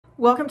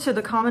Welcome to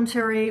the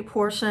commentary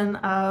portion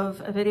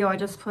of a video I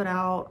just put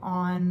out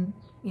on,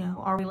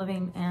 are we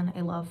living in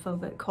a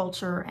love-phobic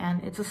culture?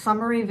 And it's a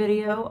summary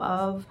video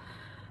of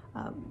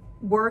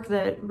work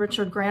that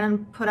Richard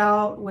Grannon put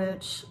out,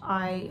 which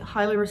I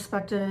highly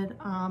respected.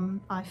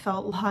 I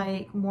felt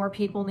like more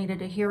people needed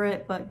to hear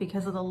it, but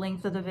because of the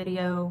length of the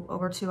video,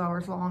 over 2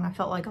 hours long, I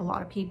felt like a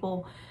lot of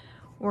people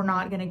were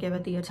not going to give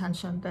it the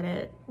attention that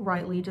it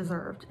rightly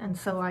deserved. And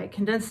so I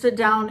condensed it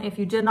down. If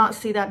you did not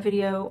see that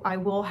video, I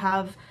will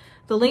have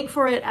the link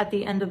for it at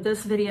the end of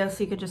this video,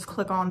 so you could just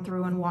click on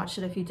through and watch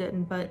it if you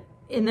didn't. But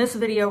in this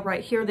video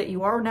right here that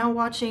you are now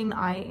watching,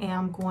 I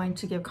am going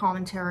to give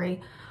commentary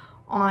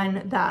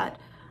on that.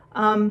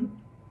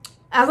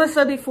 As I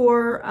said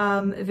before,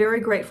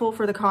 very grateful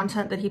for the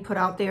content that he put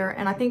out there.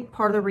 And I think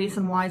part of the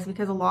reason why is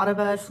because a lot of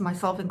us,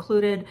 myself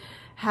included,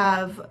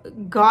 have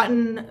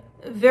gotten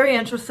very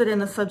interested in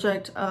the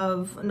subject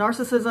of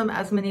narcissism.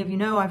 As many of you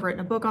know, I've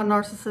written a book on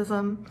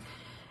narcissism,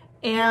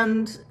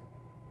 and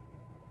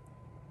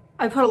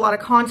I put a lot of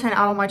content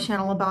out on my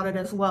channel about it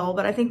as well.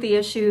 But I think the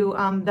issue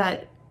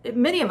that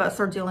many of us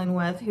are dealing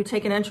with who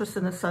take an interest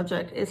in this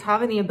subject is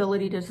having the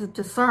ability to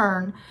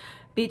discern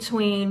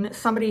between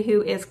somebody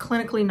who is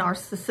clinically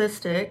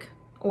narcissistic,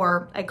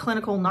 or a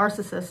clinical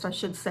narcissist, I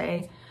should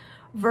say,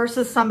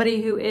 versus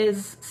somebody who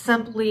is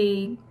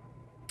simply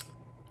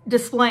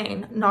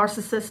displaying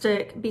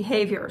narcissistic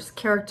behaviors,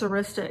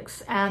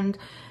 characteristics. And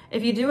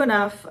if you do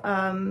enough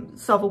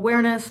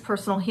self-awareness,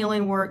 personal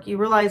healing work, you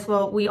realize,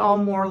 well, we all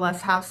more or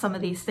less have some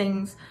of these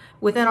things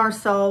within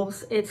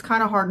ourselves. It's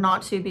kind of hard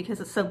not to,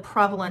 because it's so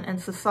prevalent in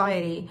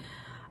society.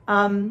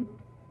 And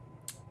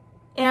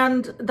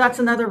that's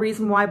another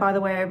reason why, by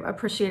the way, I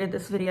appreciated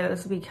this video,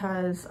 is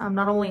because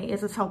not only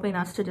is this helping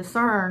us to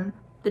discern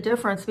the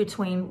difference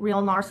between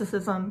real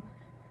narcissism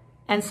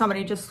and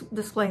somebody just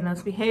displaying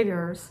those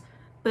behaviors,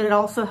 but it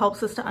also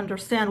helps us to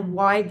understand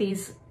why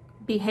these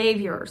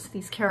behaviors,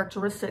 these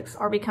characteristics,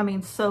 are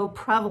becoming so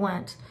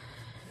prevalent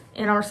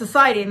in our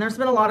society. And there's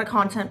been a lot of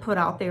content put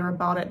out there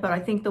about it, but I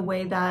think the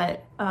way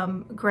that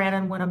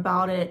Grannon went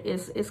about it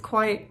is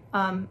quite,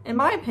 in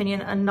my opinion,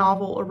 a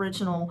novel,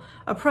 original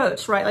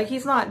approach, right? Like,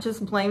 he's not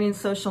just blaming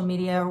social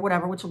media or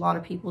whatever, which a lot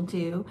of people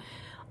do,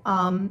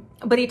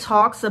 but he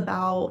talks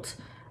about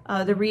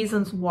the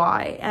reasons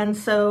why. And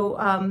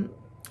so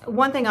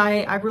one thing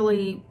I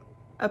really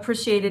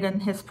appreciated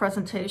in his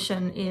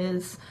presentation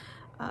is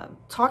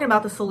talking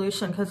about the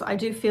solution, because I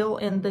do feel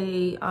in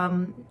the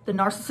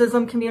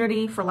narcissism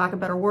community, for lack of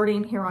better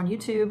wording, here on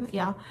YouTube,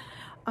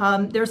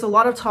 there's a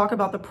lot of talk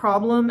about the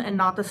problem and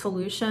not the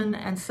solution.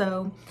 And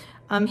so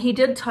he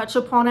did touch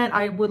upon it.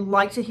 I would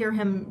like to hear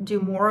him do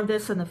more of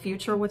this in the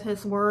future with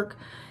his work.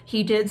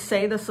 He did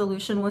say the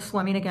solution was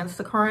swimming against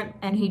the current,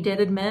 and he did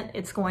admit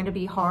it's going to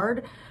be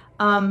hard.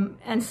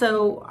 And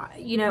so,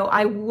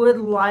 I would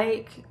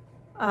like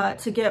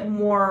to get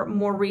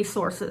more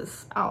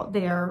resources out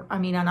there. I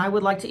mean, and I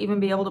would like to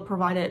even be able to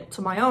provide it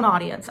to my own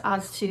audience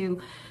as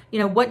to,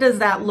 what does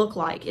that look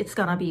like? It's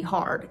going to be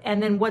hard.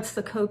 And then what's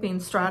the coping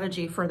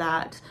strategy for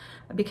that?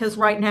 Because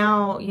right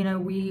now,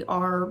 we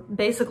are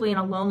basically in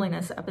a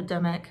loneliness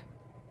epidemic.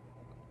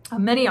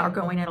 Many are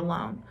going it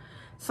alone.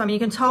 So, I mean, you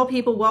can tell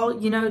people, well,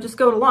 just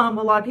go it alone.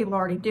 Well, a lot of people are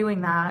already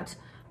doing that.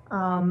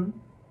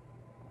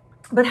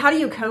 But how do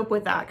you cope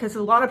with that? Because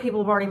a lot of people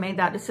have already made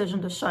that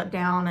decision to shut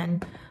down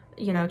and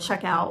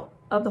check out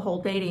of the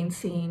whole dating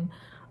scene,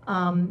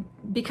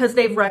 because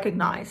they've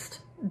recognized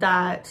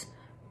that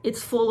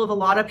it's full of a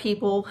lot of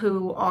people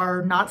who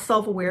are not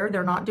self-aware.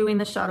 They're not doing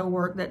the shadow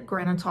work that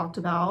Grannon talked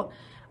about.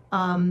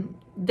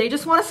 They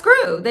just want to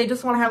screw. They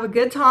just want to have a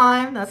good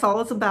time. That's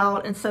all it's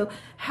about. And so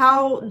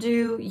how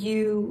do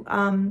you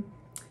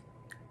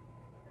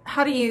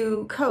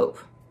cope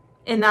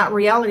in that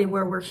reality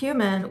where we're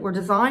human, we're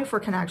designed for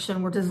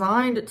connection, we're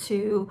designed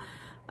to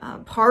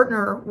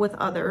partner with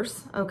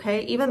others,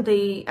 okay? Even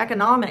the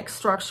economic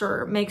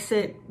structure makes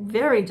it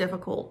very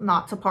difficult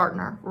not to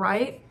partner,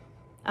 right?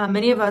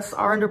 Many of us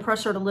are under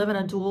pressure to live in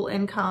a dual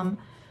income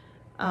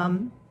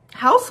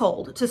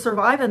household to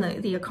survive in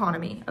the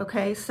economy,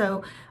 okay?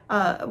 So,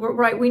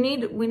 right, we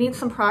need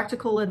some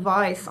practical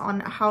advice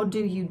on how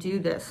do you do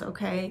this,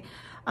 okay?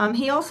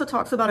 He also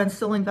talks about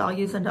instilling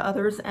values into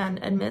others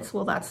and admits,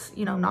 well, that's,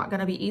 not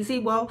gonna be easy.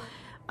 Well,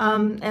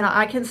 and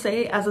I can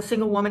say, as a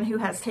single woman who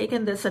has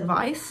taken this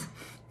advice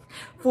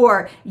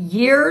for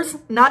years,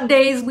 not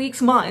days,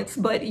 weeks, months,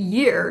 but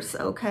years,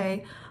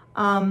 okay,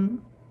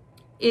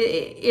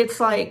 it's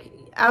like,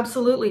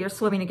 absolutely, you're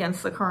swimming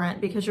against the current,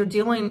 because you're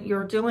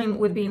dealing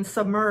with being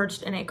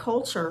submerged in a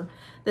culture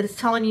that is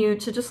telling you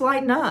to just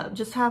lighten up,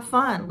 just have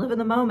fun, live in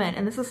the moment.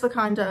 And this is the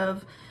kind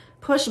of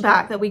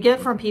pushback that we get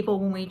from people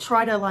when we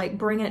try to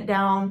bring it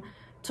down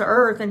to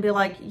earth and be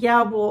like,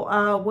 yeah,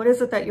 well, what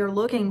is it that you're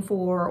looking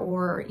for?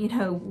 Or,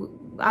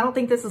 I don't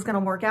think this is going to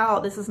work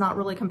out. This is not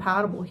really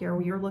compatible here.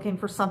 You're looking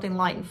for something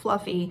light and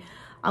fluffy.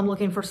 I'm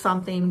looking for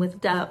something with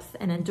depth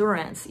and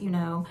endurance,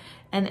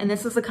 and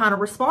this is the kind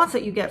of response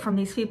that you get from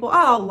these people.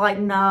 Oh,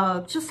 lighten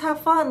up, just have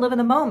fun, live in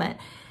the moment.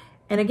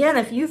 And again,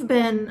 if you've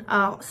been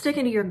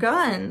sticking to your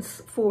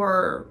guns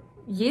for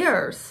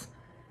years,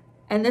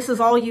 and this is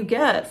all you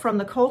get from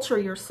the culture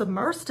you're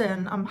submersed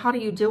in, how do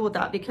you deal with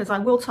that? Because I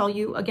will tell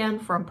you, again,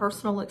 from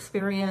personal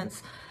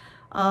experience,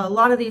 a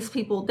lot of these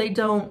people, they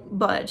don't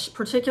budge,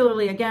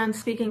 particularly, again,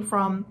 speaking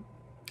from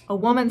a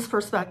woman's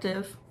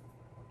perspective.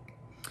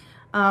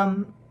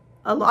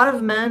 A lot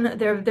of men,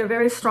 they're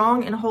very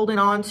strong in holding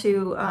on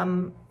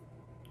to,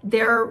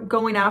 they're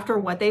going after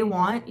what they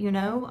want, you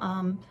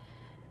know,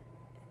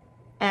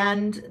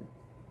 and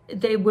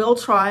they will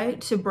try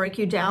to break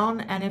you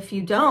down. And if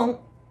you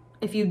don't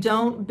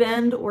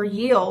bend or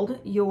yield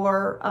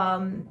your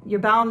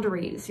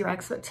boundaries, your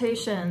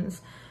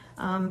expectations,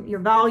 your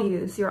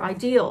values, your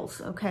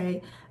ideals,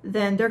 okay,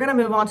 then they're going to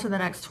move on to the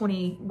next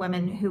 20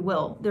 women who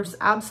will. There's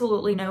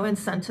absolutely no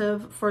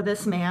incentive for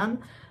this man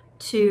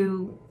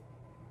to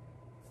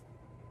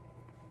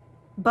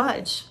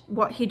budge.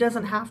 What he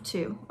doesn't have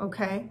to,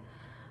 okay?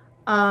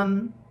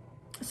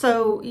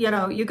 So, you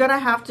know, you're going to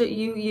have to,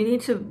 you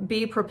need to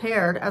be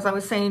prepared. As I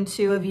was saying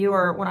to a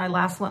viewer when I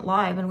last went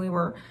live and we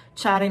were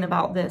chatting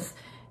about this,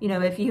 you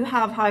know, if you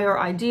have higher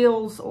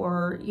ideals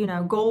or, you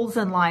know, goals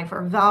in life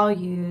or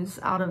values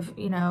out of,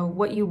 you know,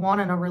 what you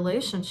want in a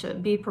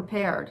relationship, be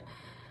prepared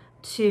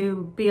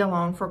to be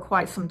alone for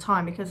quite some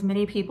time, because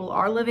many people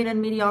are living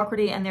in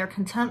mediocrity and they're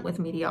content with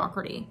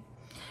mediocrity.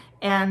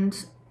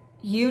 And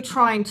you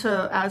trying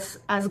to,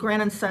 as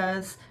Grannon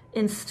says,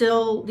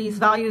 instill these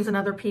values in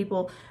other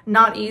people,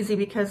 not easy,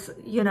 because,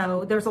 you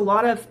know, there's a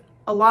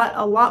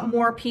lot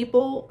more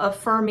people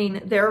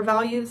affirming their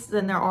values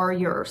than there are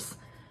yours.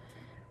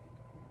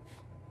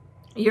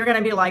 You're going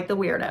to be like the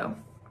weirdo.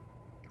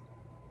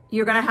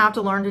 You're going to have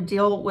to learn to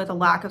deal with a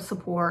lack of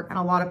support and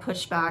a lot of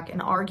pushback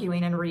and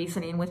arguing and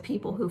reasoning with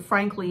people who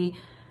frankly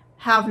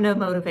have no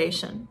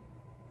motivation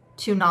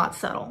to not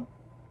settle.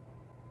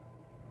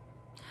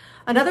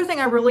 Another thing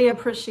I really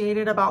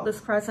appreciated about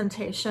this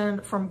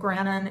presentation from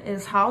Grannon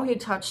is how he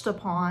touched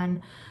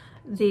upon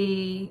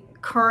the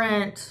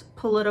current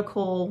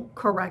political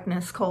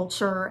correctness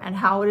culture and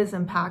how it is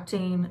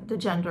impacting the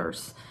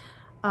genders.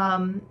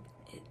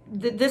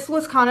 This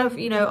was kind of,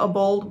 you know, a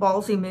bold,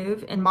 ballsy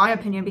move, in my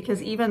opinion,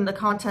 because even the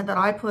content that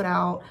I put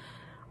out,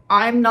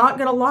 I'm not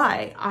going to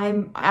lie,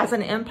 as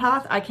an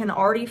empath, I can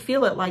already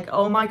feel it, like,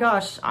 oh my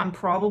gosh, I'm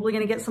probably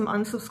going to get some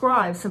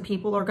unsubscribes. Some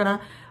people are going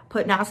to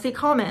put nasty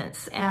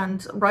comments.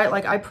 And right,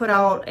 like I put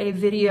out a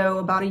video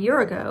about a year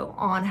ago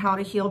on how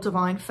to heal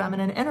divine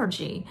feminine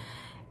energy,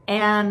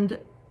 and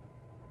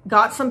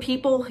got some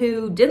people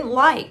who didn't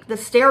like the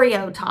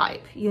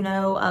stereotype, you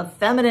know, of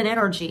feminine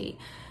energy.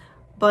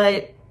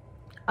 But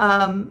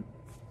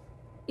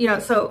you know,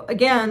 so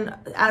again,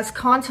 as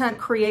content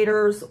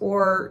creators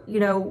or, you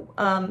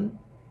know,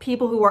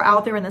 people who are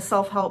out there in the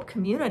self-help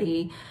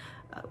community,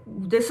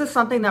 this is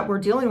something that we're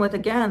dealing with.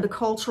 Again, the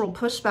cultural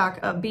pushback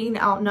of being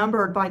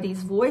outnumbered by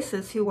these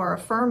voices who are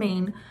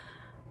affirming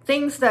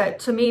things that,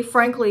 to me,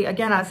 frankly,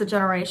 again, as a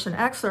Generation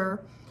Xer,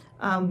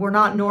 were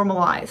not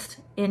normalized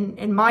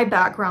in my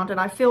background. And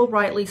I feel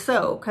rightly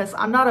so, because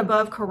I'm not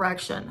above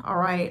correction, all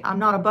right? I'm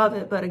not above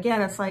it. But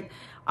again, it's like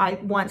I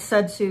once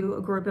said to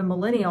a group of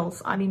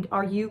millennials, I mean,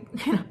 are you,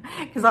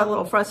 because I'm a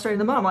little frustrated in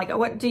the moment. I'm like,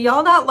 what, do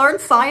y'all not learn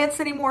science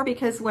anymore?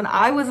 Because when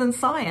I was in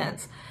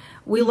science,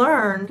 we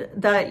learned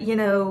that, you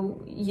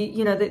know,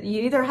 that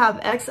you either have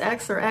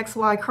XX or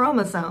XY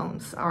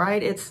chromosomes, all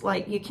right? It's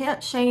like, you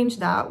can't change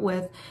that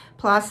with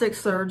plastic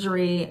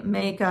surgery,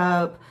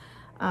 makeup,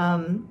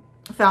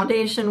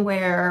 foundation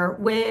wear,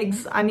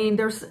 wigs. I mean,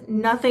 there's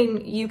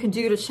nothing you can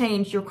do to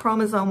change your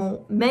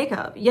chromosomal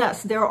makeup.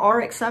 Yes, there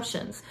are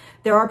exceptions.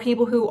 There are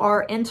people who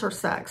are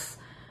intersex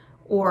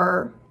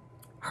or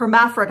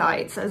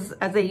hermaphrodites,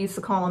 as they used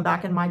to call them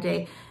back in my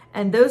day.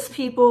 And those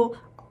people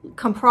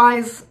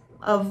comprise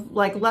of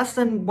like less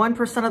than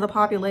 1% of the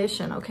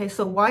population. Okay,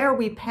 so why are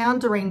we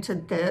pandering to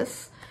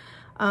this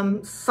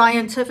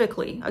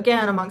scientifically,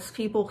 again, amongst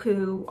people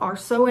who are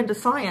so into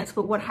science?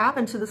 But what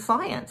happened to the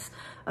science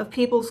of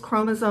people's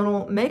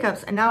chromosomal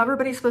makeups? And now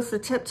everybody's supposed to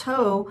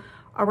tiptoe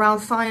around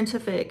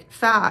scientific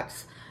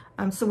facts.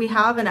 So we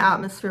have an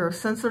atmosphere of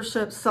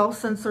censorship,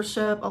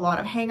 self-censorship, a lot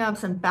of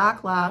hangups and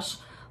backlash.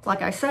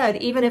 Like I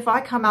said, even if I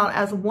come out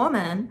as a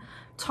woman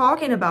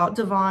talking about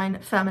divine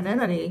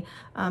femininity,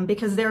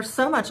 because there's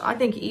so much, I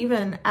think,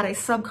 even at a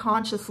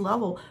subconscious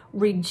level,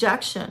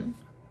 rejection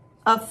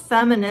of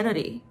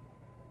femininity.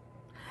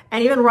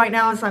 And even right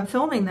now, as I'm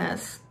filming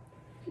this,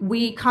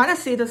 we kind of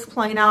see this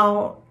playing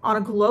out on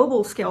a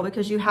global scale,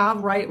 because you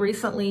have, right,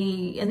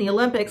 recently in the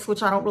Olympics,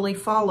 which I don't really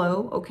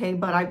follow, okay,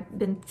 but I've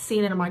been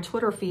seeing it in my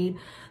Twitter feed,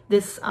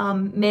 this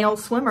male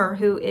swimmer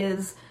who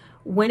is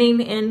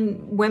winning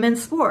in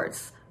women's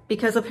sports,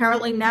 because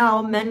apparently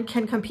now men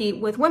can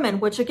compete with women,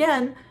 which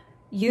again,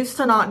 used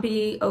to not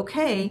be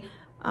okay,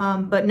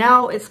 but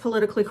now it's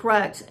politically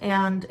correct,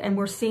 and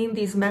we're seeing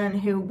these men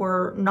who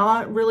were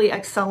not really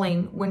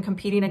excelling when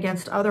competing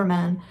against other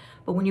men,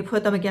 but when you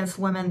put them against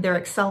women, they're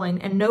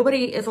excelling, and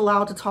nobody is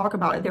allowed to talk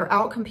about it. They're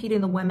out competing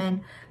the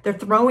women. They're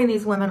throwing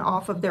these women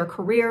off of their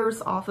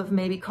careers, off of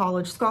maybe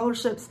college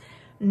scholarships.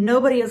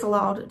 Nobody is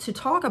allowed to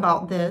talk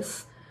about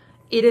this.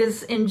 It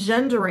is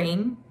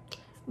engendering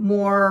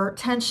more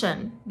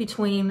tension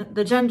between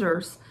the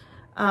genders.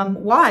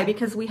 Why?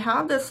 Because we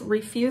have this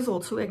refusal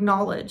to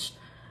acknowledge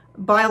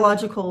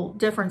biological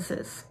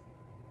differences,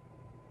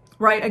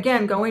 right?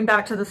 Again, going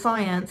back to the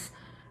science,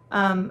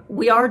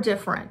 we are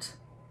different.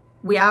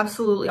 We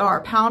absolutely are.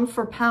 Pound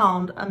for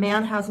pound, a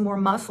man has more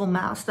muscle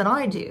mass than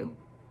I do,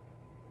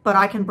 but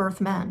I can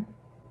birth men.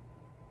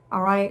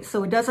 All right.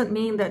 So it doesn't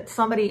mean that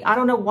somebody, I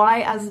don't know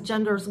why as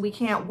genders we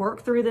can't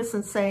work through this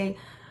and say,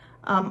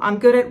 I'm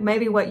good at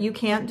maybe what you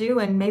can't do,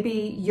 and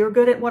maybe you're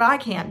good at what I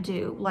can't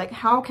do. Like,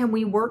 how can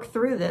we work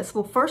through this?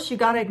 Well, first you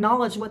got to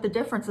acknowledge what the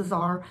differences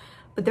are,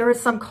 but there is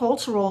some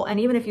cultural, and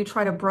even if you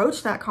try to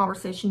broach that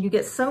conversation, you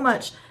get so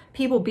much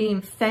people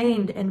being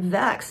famed and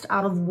vexed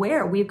out of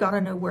where. We've got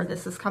to know where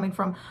this is coming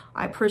from.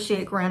 I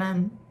appreciate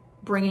Grannon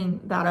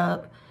bringing that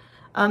up.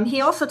 He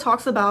also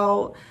talks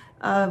about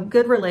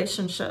good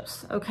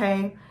relationships,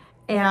 okay?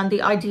 And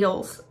the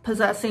ideals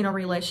possessing a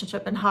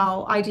relationship, and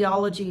how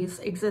ideologies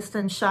exist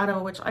in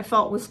shadow, which I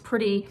felt was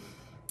pretty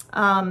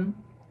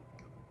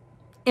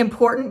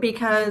important,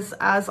 because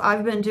as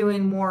I've been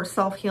doing more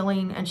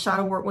self-healing and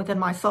shadow work within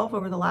myself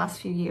over the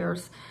last few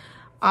years,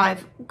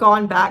 I've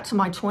gone back to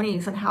my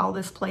 20s and how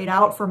this played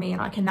out for me.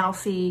 And I can now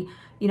see,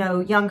 you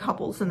know, young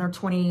couples in their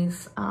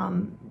 20s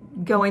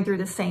going through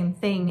the same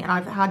thing. And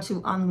I've had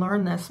to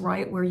unlearn this,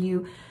 right? Where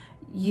you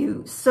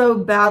so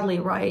badly,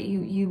 right,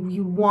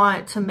 you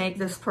want to make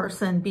this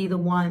person be the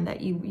one that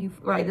you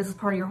right, this is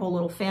part of your whole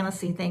little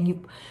fantasy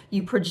thing.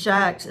 You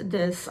project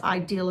this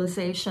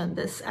idealization,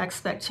 this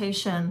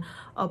expectation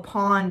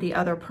upon the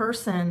other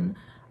person,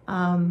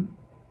 and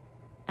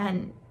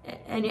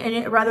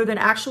rather than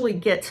actually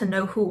get to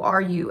know who are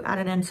you at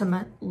an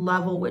intimate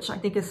level, which I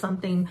think is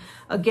something,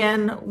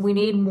 again, we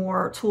need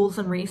more tools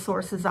and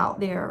resources out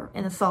there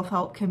in the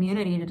self-help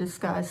community to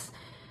discuss.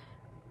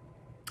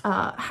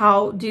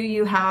 How do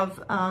you have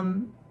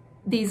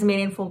these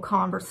meaningful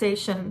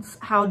conversations?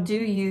 How do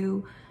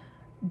you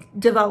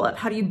develop,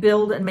 how do you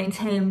build and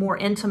maintain more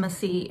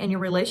intimacy in your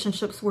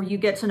relationships, where you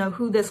get to know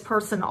who this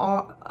person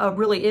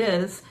really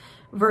is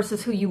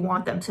versus who you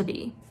want them to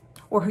be,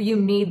 or who you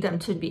need them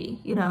to be,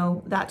 you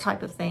know, that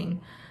type of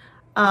thing.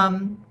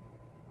 And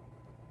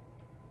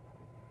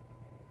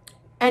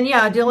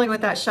yeah, dealing with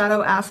that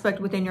shadow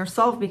aspect within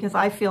yourself, because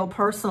I feel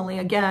personally,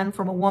 again,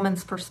 from a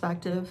woman's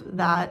perspective,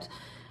 that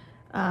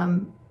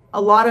a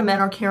lot of men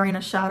are carrying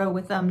a shadow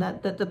with them,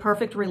 that the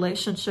perfect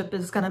relationship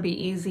is going to be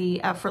easy,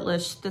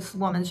 effortless. This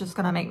woman's just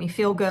going to make me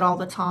feel good all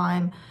the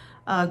time.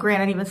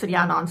 Grannon even said,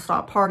 yeah,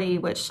 nonstop party,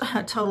 which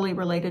totally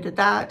related to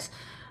that.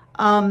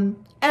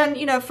 And,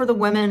 you know, for the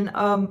women,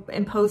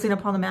 imposing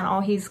upon the man, oh,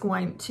 he's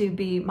going to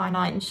be my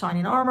knight in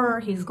shining armor.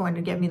 He's going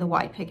to give me the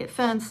white picket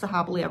fence, the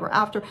happily ever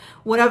after,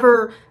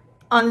 whatever,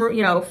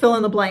 you know, fill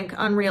in the blank,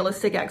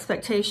 unrealistic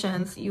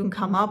expectations you can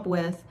come up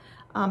with.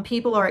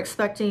 People are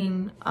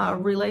expecting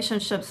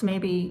relationships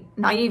maybe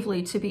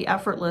naively to be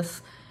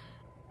effortless.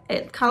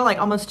 It's kind of like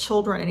almost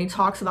children. And he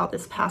talks about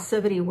this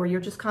passivity where you're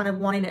just kind of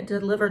wanting it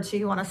delivered to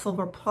you on a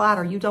silver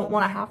platter. You don't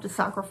want to have to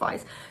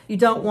sacrifice. You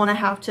don't want to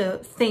have to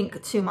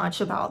think too much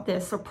about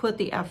this or put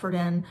the effort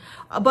in.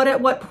 But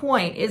at what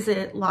point is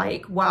it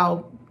like,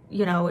 wow,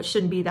 you know, it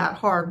shouldn't be that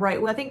hard,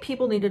 right? Well, I think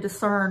people need to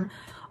discern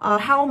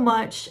how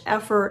much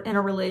effort in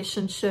a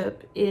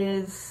relationship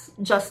is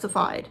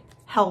justified,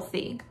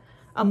 healthy.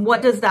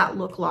 What does that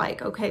look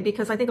like? Okay,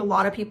 because I think a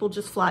lot of people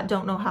just flat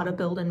don't know how to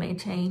build and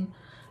maintain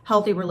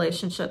healthy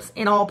relationships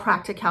in all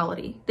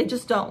practicality. They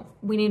just don't.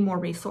 We need more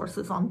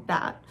resources on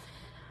that.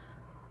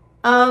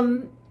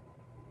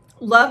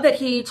 Love that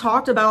he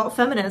talked about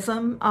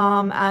feminism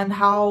and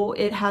how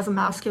it has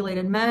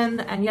emasculated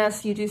men. And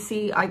yes, you do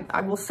see,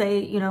 I will say,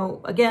 you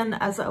know, again,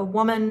 as a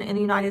woman in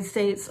the United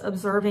States,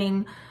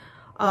 observing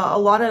a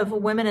lot of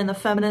women in the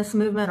feminist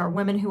movement, or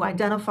women who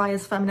identify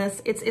as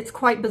feminists, it's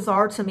quite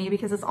bizarre to me,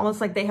 because it's almost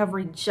like they have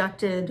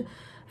rejected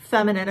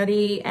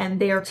femininity and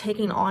they are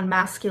taking on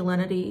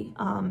masculinity.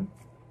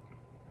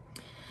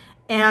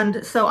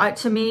 And so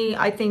to me,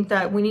 I think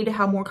that we need to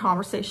have more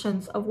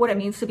conversations of what it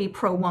means to be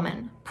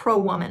pro-woman,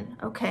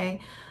 okay?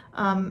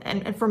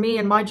 And for me,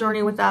 in my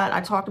journey with that,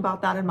 I talked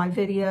about that in my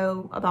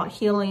video about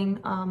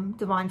healing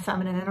divine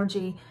feminine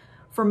energy.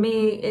 For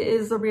me, it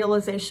is the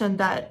realization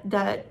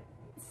that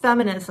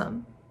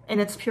feminism in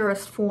its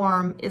purest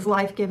form is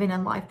life-giving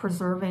and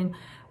life-preserving.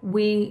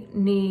 We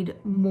need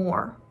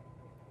more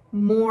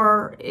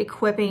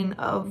equipping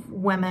of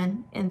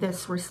women in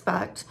this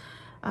respect.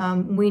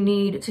 We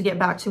need to get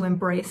back to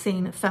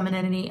embracing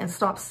femininity and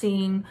stop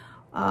seeing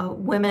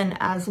women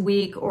as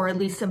weak, or at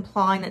least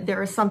implying that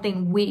there is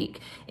something weak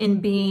in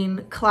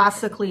being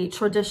classically,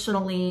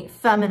 traditionally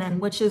feminine,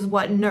 which is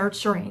what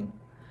nurturing,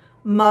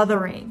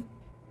 mothering,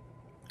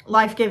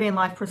 life-giving,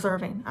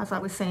 life-preserving, as I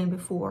was saying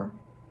before.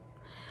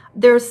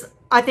 There's,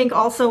 I think,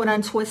 also an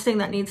untwisting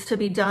that needs to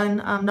be done,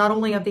 not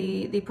only of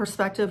the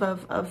perspective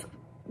of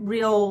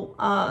real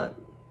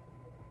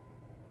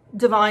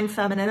divine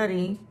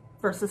femininity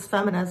versus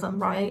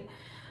feminism, right?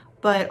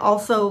 But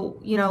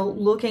also, you know,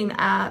 looking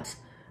at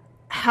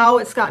how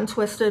it's gotten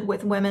twisted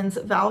with women's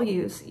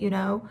values, you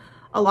know.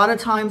 A lot of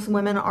times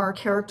women are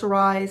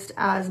characterized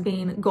as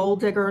being gold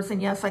diggers,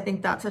 and yes, I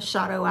think that's a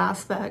shadow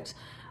aspect,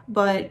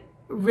 but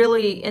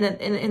really in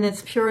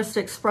its purest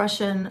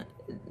expression,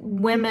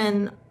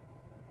 women,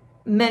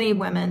 many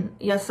women,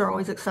 yes, there are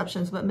always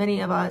exceptions, but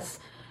many of us,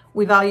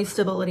 we value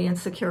stability and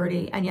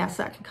security, and yes,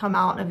 that can come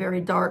out in a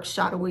very dark,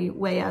 shadowy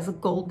way as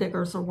gold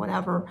diggers or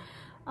whatever,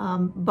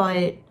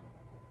 but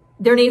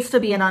there needs to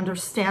be an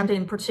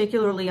understanding,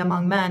 particularly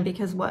among men,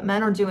 because what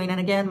men are doing, and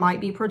again,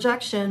 might be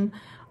projection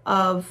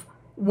of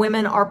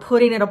women are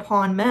putting it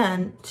upon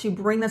men to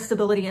bring the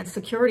stability and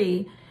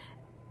security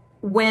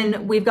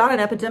when we've got an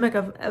epidemic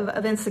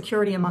of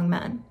insecurity among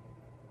men.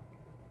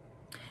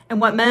 And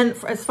what men,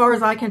 as far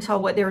as I can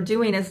tell, what they're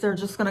doing is they're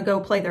just going to go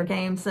play their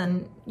games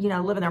and, you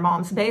know, live in their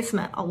mom's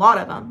basement. A lot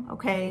of them,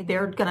 okay?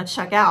 They're going to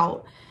check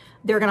out.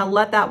 They're going to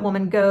let that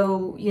woman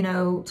go, you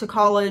know, to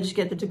college,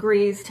 get the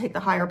degrees, take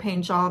the higher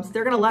paying jobs.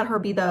 They're going to let her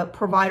be the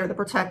provider, the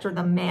protector,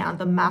 the man,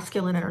 the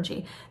masculine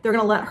energy. They're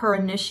going to let her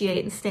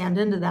initiate and stand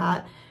into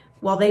that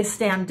while they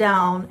stand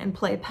down and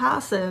play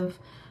passive.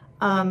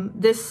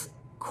 This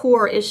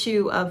core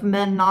issue of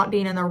men not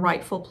being in their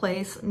rightful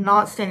place,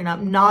 not standing up,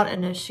 not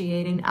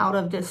initiating out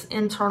of this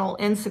internal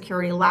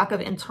insecurity, lack of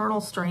internal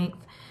strength,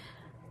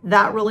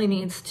 that really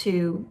needs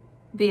to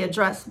be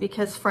addressed,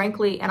 because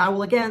frankly, and I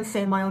will again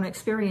say in my own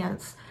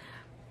experience,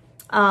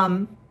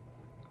 you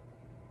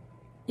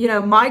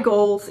know, my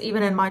goals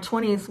even in my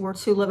 20s were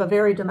to live a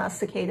very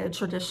domesticated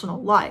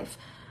traditional life.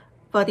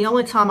 But the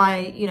only time I,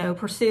 you know,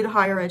 pursued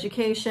higher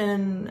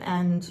education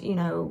and, you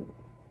know,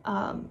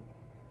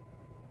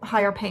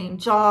 higher paying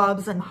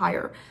jobs and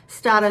higher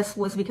status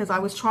was because I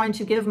was trying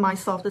to give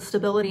myself the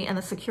stability and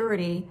the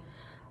security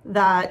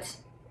that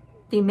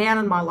the man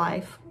in my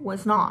life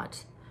was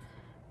not.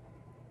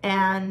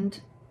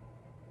 And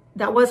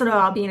that wasn't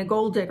about being a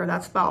gold digger.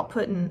 That's about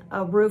putting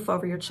a roof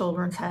over your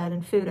children's head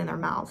and food in their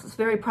mouths. It's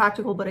very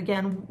practical, but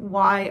again,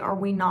 why are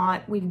we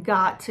not? We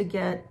got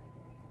to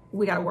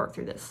work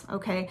through this,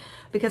 okay?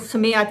 Because to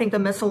me, I think the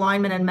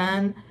misalignment in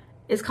men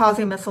is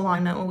causing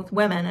misalignment with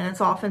women. And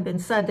it's often been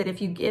said that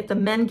if the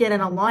men get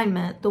in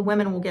alignment, the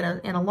women will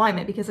get in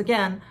alignment. Because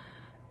again,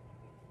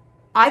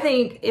 I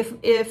think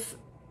if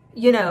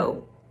you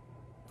know,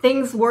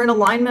 things were in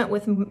alignment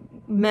with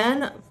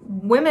men,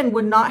 women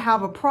would not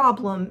have a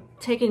problem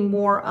taking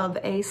more of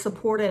a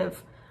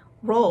supportive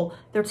role.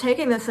 They're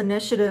taking this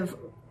initiative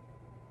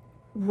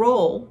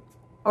role,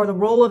 or the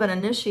role of an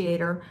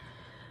initiator,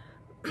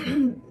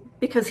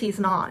 because he's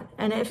not.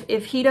 And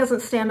if he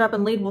doesn't stand up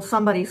and lead, well,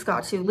 somebody's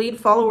got to lead,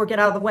 follow, or get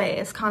out of the way.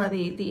 It's kind of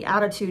the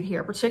attitude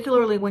here,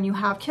 particularly when you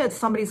have kids.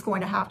 Somebody's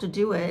going to have to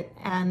do it,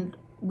 and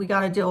we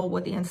got to deal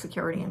with the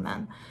insecurity in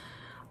men.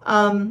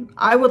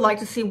 I would like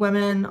to see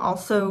women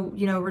also,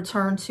 you know,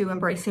 return to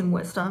embracing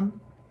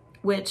wisdom,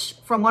 which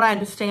from what I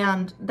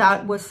understand,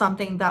 that was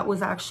something that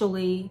was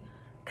actually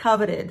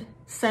coveted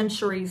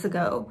centuries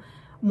ago,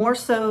 more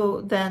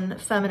so than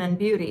feminine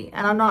beauty.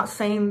 And I'm not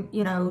saying,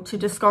 you know, to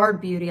discard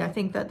beauty. I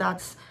think that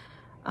that's,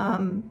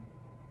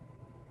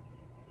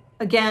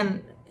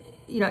 again,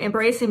 you know,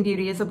 embracing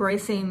beauty is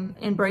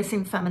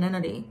embracing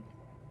femininity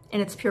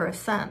in its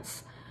purest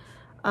sense.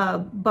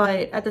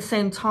 But at the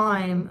same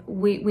time,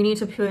 we need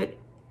to put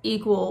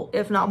equal,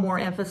 if not more,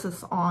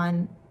 emphasis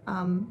on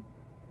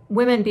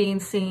women being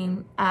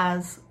seen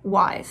as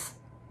wise.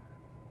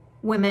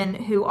 Women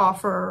who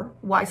offer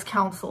wise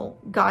counsel,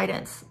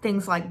 guidance,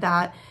 things like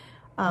that,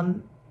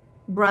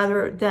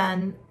 rather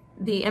than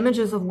the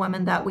images of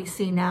women that we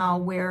see now,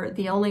 where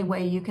the only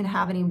way you can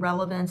have any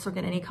relevance or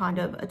get any kind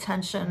of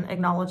attention,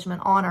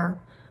 acknowledgement,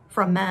 honor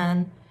from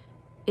men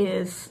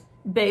is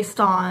based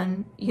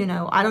on, you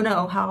know, I don't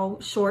know, how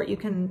short you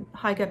can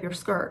hike up your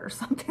skirt or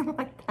something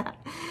like that.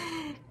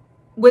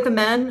 With the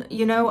men,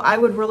 you know, I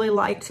would really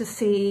like to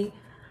see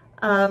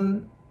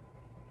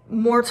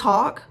more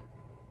talk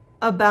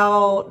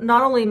about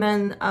not only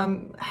men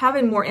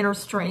having more inner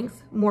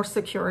strength, more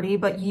security,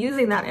 but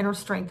using that inner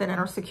strength and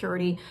inner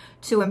security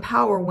to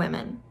empower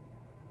women.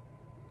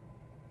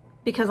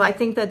 Because I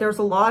think that there's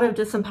a lot of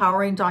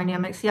disempowering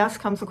dynamics. Yes,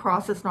 comes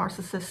across as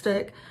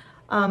narcissistic,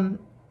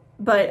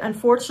 but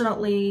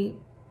unfortunately,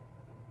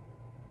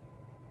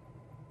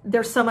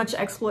 there's so much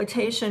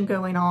exploitation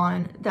going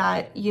on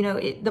that, you know,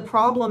 the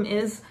problem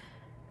is,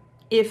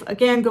 if,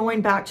 again,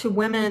 going back to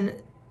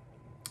women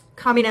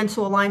coming into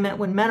alignment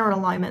when men are in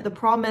alignment, the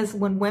problem is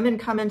when women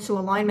come into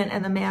alignment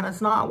and the man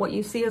is not, what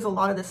you see is a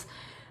lot of this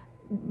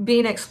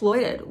being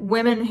exploited.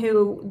 Women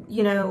who,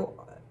 you know,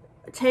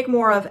 take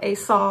more of a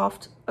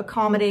soft,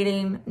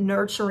 accommodating,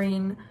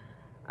 nurturing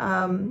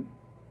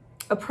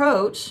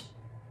approach,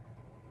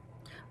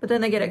 but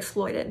then they get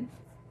exploited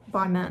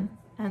by men.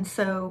 And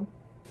so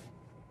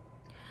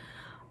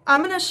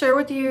I'm going to share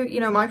with you, you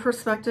know, my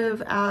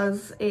perspective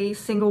as a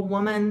single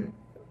woman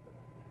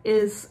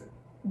is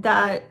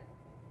that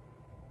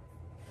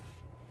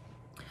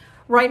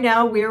right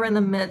now we're in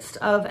the midst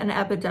of an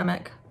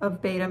epidemic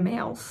of beta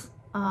males,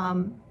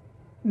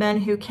 men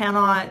who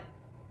cannot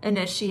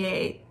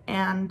initiate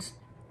and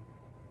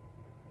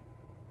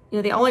you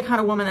know, the only kind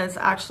of woman that's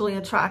actually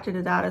attracted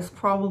to that is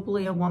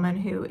probably a woman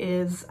who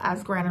is,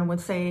 as Grannon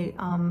would say,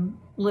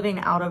 living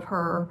out of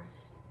her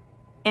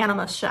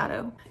animus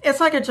shadow. It's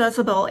like a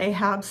Jezebel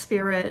Ahab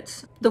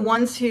spirit. The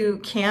ones who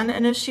can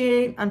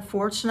initiate,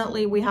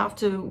 unfortunately, we have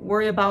to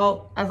worry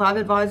about, as I've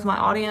advised my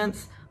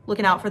audience,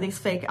 looking out for these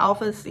fake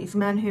alphas, these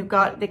men who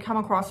they come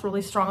across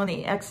really strong on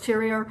the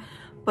exterior,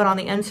 but on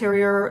the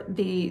interior,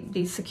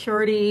 the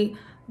security,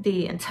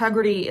 the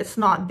integrity, it's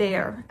not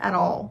there at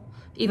all,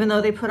 even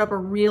though they put up a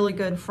really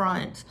good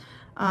front.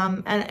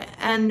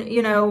 And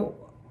you know,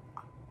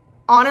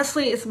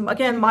 honestly, it's,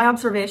 again, my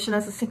observation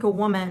as a single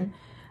woman,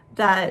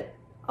 that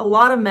a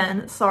lot of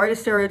men, sorry to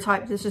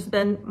stereotype, this has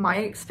been my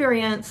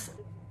experience,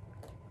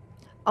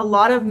 a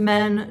lot of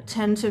men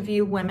tend to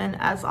view women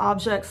as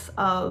objects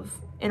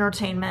of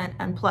entertainment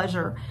and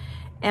pleasure.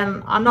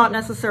 And I'm not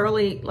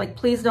necessarily, like,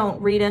 please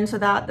don't read into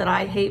that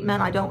I hate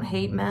men. I don't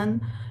hate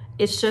men.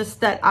 It's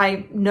just that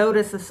I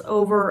notice this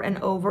over and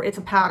over. It's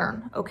a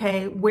pattern,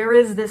 okay? Where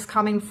is this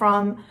coming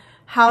from?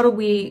 How do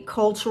we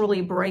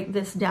culturally break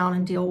this down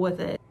and deal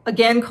with it?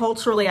 Again,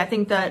 culturally, I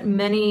think that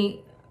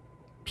many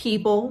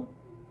people,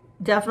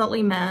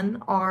 definitely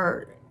men,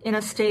 are in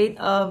a state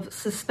of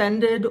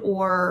suspended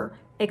or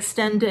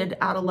extended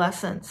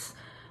adolescence.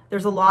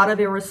 There's a lot of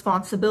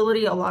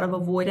irresponsibility, a lot of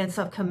avoidance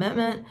of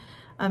commitment,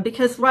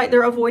 because, right,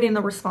 they're avoiding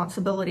the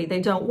responsibility.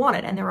 They don't want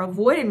it, and they're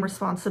avoiding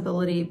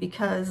responsibility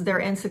because they're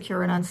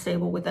insecure and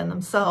unstable within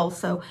themselves.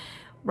 So,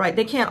 right,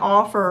 they can't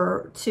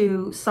offer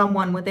to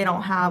someone what they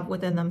don't have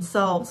within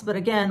themselves. But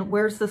again,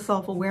 where's the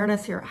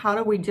self-awareness here? How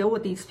do we deal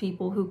with these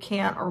people who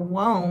can't or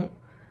won't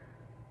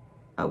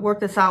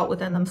work this out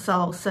within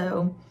themselves?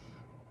 So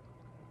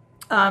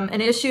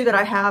an issue that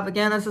I have,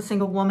 again, as a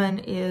single woman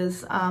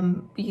is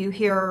you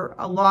hear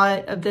a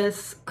lot of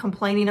this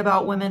complaining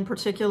about women,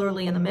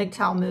 particularly in the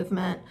MGTOW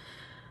movement,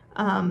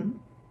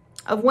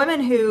 of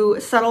women who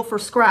settle for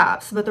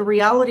scraps. But the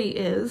reality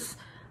is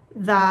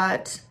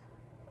that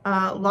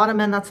a lot of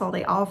men, that's all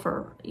they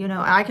offer. You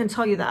know, I can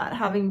tell you that,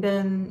 having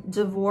been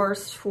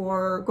divorced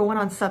for going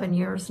on 7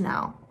 years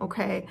now,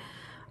 okay?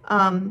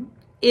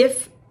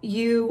 If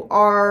you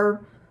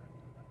are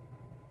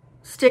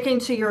sticking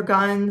to your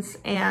guns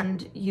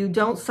and you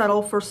don't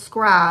settle for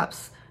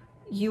scraps,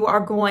 you are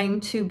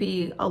going to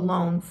be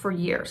alone for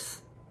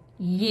years.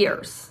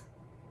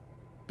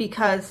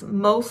 Because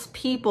most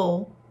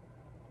people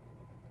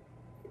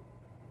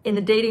in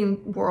the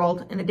dating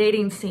world, in the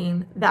dating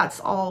scene, that's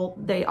all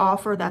they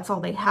offer, that's all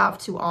they have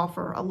to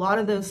offer. A lot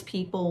of those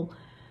people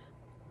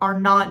are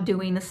not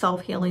doing the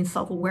self-healing,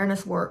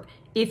 self-awareness work.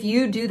 If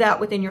you do that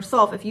within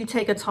yourself, if you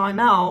take a time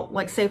out,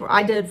 like say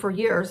I did for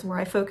years, where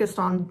I focused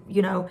on,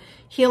 you know,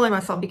 healing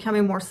myself,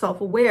 becoming more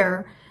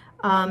self-aware,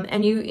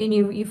 and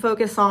you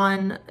focus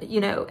on, you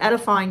know,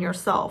 edifying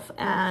yourself,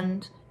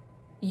 and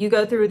you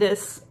go through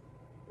this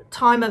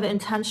time of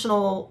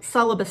intentional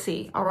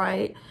celibacy, all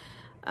right?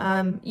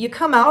 You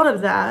come out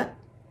of that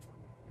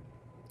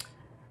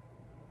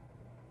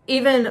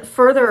even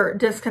further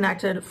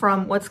disconnected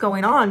from what's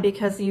going on,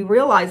 because you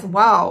realize,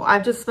 wow,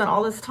 I've just spent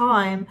all this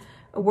time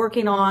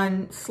working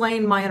on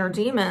slaying my inner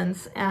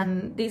demons,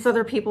 and these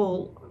other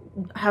people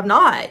have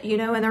not, you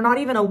know, and they're not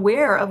even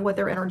aware of what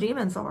their inner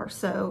demons are.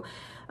 So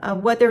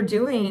what they're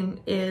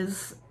doing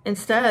is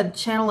instead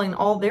channeling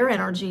all their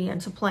energy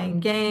into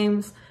playing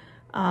games,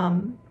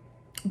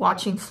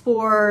 watching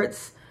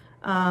sports,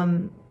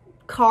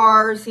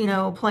 cars, you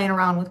know, playing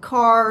around with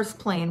cars,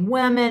 playing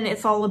women.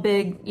 It's all a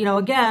big, you know,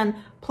 again,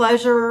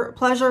 pleasure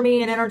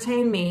me and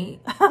entertain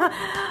me.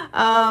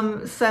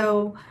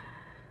 So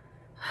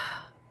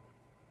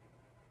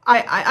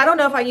I don't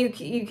know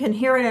if you can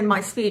hear it in my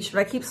speech, but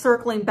I keep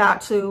circling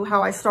back to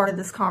how I started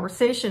this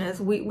conversation.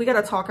 Is we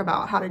got to talk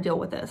about how to deal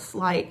with this.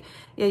 Like,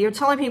 yeah, you're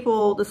telling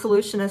people the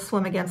solution is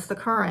swim against the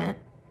current.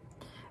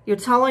 You're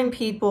telling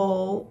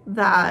people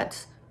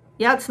that,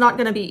 yeah, it's not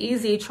going to be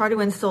easy. Try to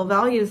instill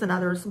values in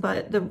others,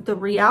 but the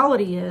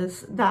reality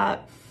is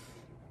that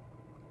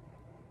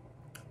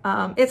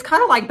it's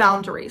kind of like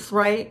boundaries,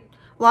 right?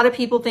 A lot of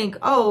people think,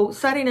 oh,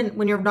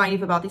 when you're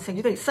naive about these things,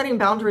 you think setting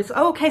boundaries,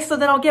 oh, okay, so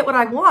then I'll get what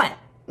I want.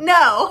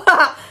 No,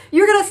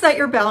 you're going to set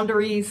your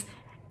boundaries,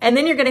 and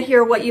then you're going to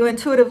hear what you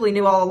intuitively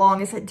knew all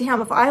along, is that, damn,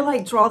 if I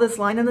like draw this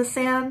line in the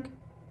sand,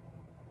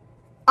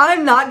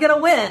 I'm not going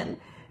to win.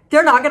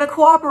 They're not going to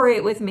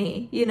cooperate with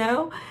me, you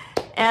know?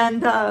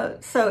 And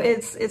so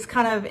it's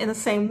kind of in the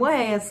same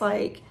way. It's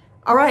like,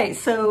 all right,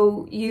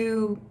 so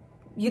you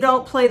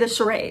don't play the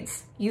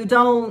charades. You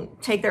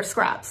don't take their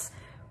scraps.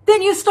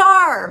 Then you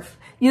starve.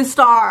 You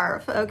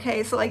starve.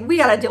 Okay, so like, we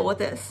got to deal with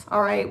this.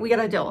 All right, we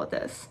got to deal with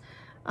this.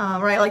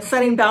 Right, like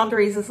setting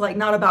boundaries is like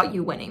not about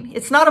you winning.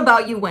 It's not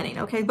about you winning,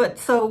 okay? But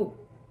so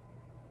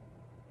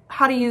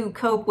how do you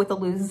cope with the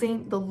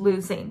losing?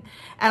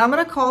 And I'm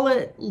going to call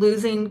it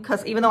losing,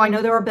 because even though I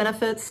know there are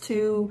benefits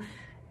to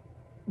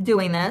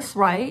doing this,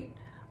 right?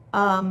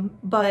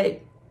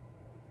 But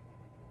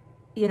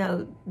you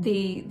know,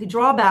 the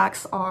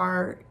drawbacks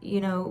are,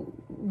 you know,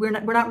 we're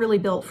not really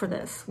built for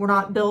this. We're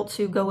not built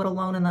to go it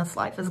alone in this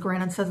life. As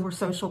Grannon says, we're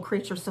social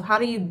creatures. So how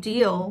do you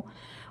deal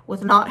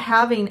with not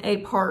having a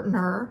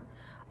partner,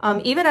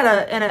 even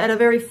at a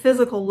very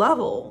physical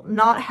level,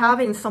 not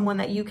having someone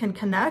that you can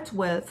connect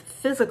with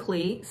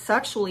physically,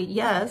 sexually,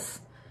 yes.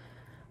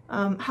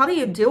 How do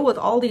you deal with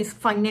all these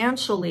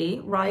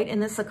financially, right, in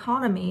this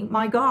economy?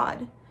 My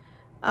God.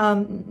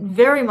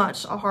 Very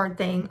much a hard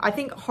thing. I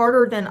think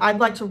harder than, I'd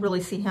like to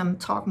really see him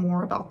talk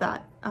more about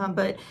that.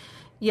 But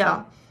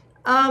yeah.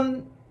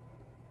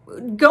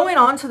 Going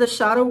on to the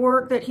shadow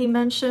work that he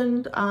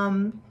mentioned,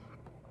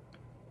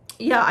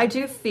 yeah, I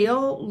do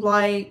feel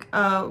like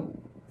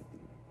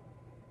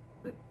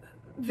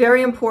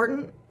very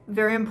important,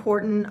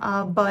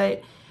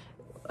 but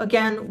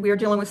again, we're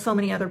dealing with so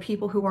many other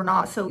people who are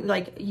not. So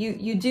like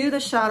you do the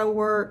shadow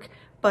work,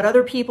 but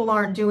other people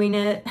aren't doing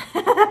it.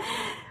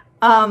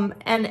 And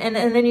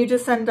then you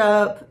just end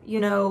up, you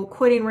know,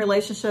 quitting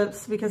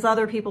relationships because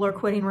other people are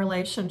quitting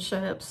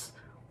relationships,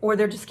 or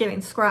they're just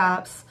giving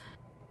scraps.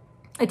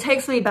 It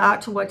takes me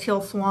back to what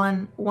Teal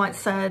Swan once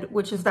said,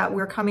 which is that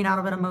we're coming out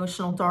of an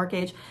emotional dark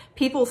age.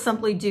 People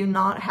simply do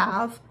not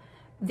have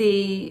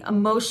the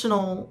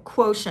emotional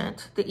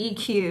quotient, the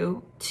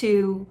EQ,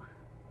 to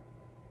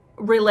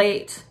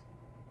relate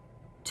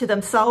to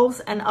themselves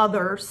and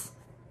others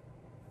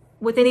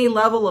with any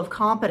level of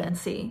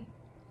competency.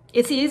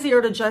 It's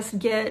easier to just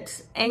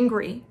get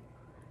angry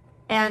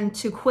and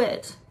to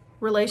quit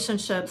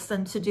relationships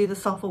than to do the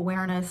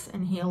self-awareness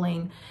and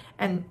healing.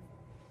 And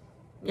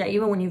yeah,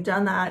 even when you've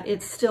done that,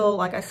 it's still,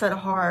 like I said,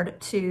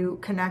 hard to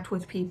connect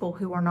with people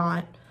who are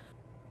not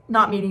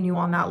meeting you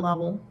on that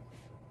level.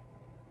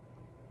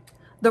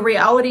 The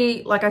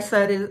reality, like I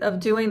said, is of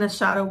doing the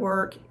shadow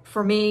work,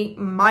 for me,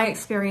 my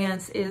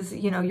experience is,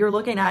 you know, you're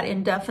looking at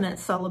indefinite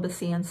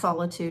celibacy and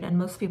solitude, and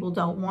most people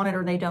don't want it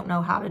or they don't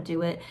know how to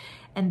do it.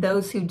 And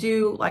those who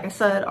do, like I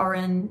said, are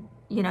in,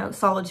 you know,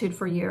 solitude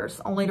for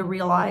years, only to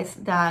realize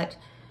that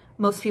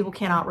most people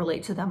cannot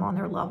relate to them on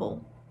their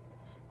level.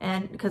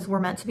 And because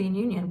we're meant to be in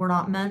union, we're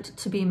not meant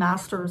to be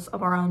masters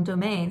of our own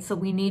domain. So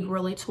we need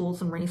really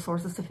tools and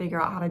resources to figure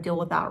out how to deal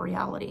with that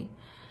reality.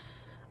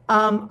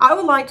 I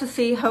would like to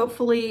see,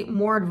 hopefully,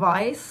 more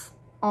advice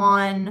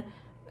on,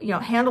 you know,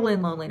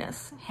 handling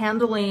loneliness,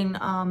 handling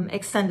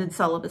extended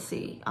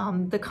celibacy,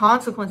 the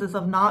consequences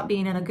of not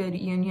being in a good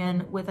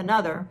union with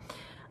another.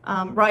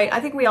 Right?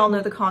 I think we all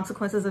know the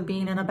consequences of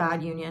being in a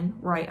bad union,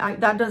 right?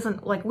 That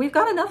doesn't, like, we've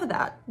got enough of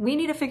that. We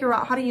need to figure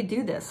out, how do you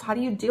do this? How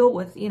do you deal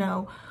with, you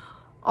know,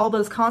 all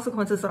those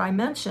consequences that I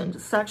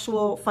mentioned,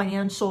 sexual,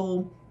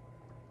 financial,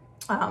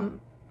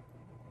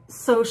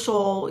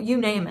 social, you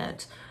name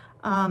it.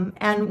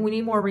 And we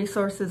need more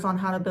resources on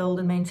how to build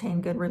and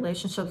maintain good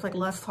relationships, like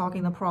less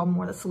talking the problem,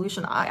 more the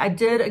solution. I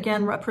did,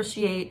 again,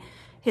 appreciate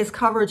his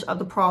coverage of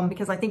the problem,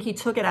 because I think he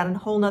took it at a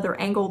whole nother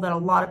angle that a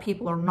lot of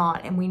people are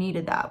not, and we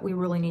needed that. We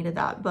really needed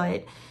that.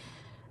 But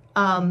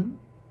I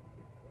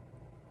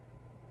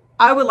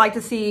would like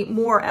to see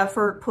more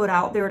effort put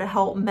out there to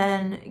help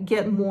men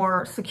get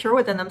more secure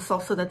within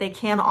themselves so that they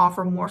can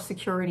offer more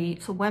security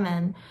to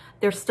women.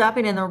 They're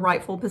stepping in their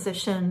rightful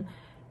position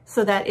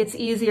so that it's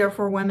easier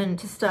for women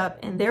to step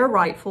in their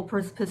rightful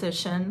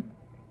position.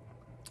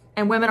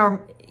 And women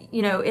are,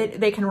 you know,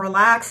 they can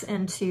relax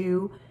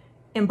into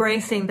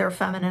embracing their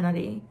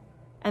femininity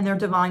and their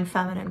divine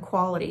feminine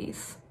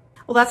qualities.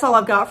 Well, that's all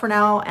I've got for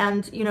now.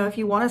 And, you know, if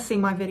you want to see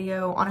my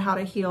video on how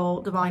to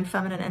heal divine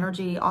feminine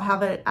energy, I'll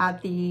have it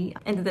at the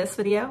end of this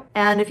video.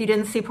 And if you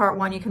didn't see part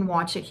 1, you can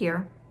watch it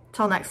here.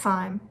 Till next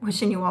time,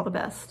 wishing you all the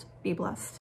best. Be blessed.